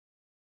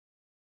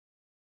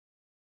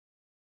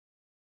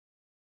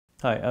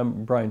Hi,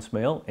 I'm Brian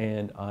Smale,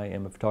 and I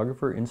am a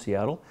photographer in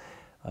Seattle.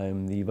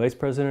 I'm the Vice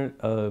President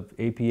of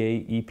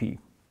APA EP.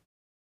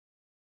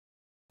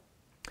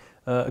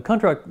 A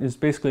contract is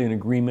basically an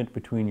agreement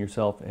between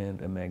yourself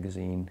and a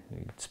magazine.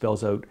 It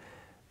spells out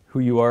who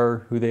you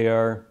are, who they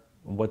are,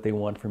 what they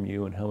want from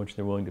you, and how much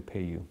they're willing to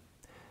pay you.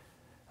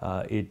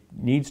 It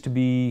needs to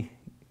be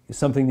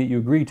something that you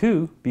agree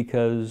to,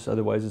 because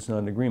otherwise it's not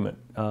an agreement.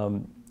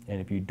 And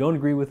if you don't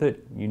agree with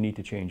it, you need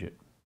to change it.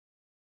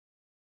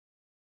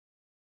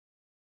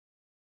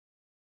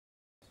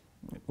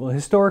 Well,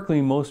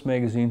 historically, most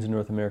magazines in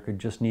North America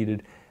just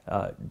needed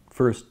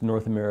first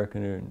North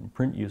American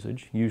print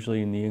usage,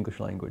 usually in the English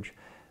language.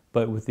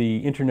 But with the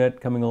internet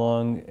coming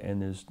along,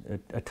 and there's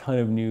a ton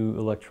of new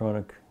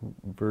electronic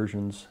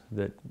versions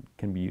that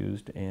can be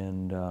used,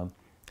 and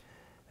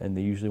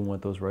they usually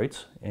want those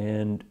rights.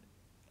 And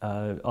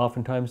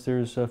oftentimes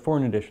there's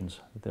foreign editions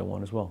that they'll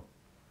want as well.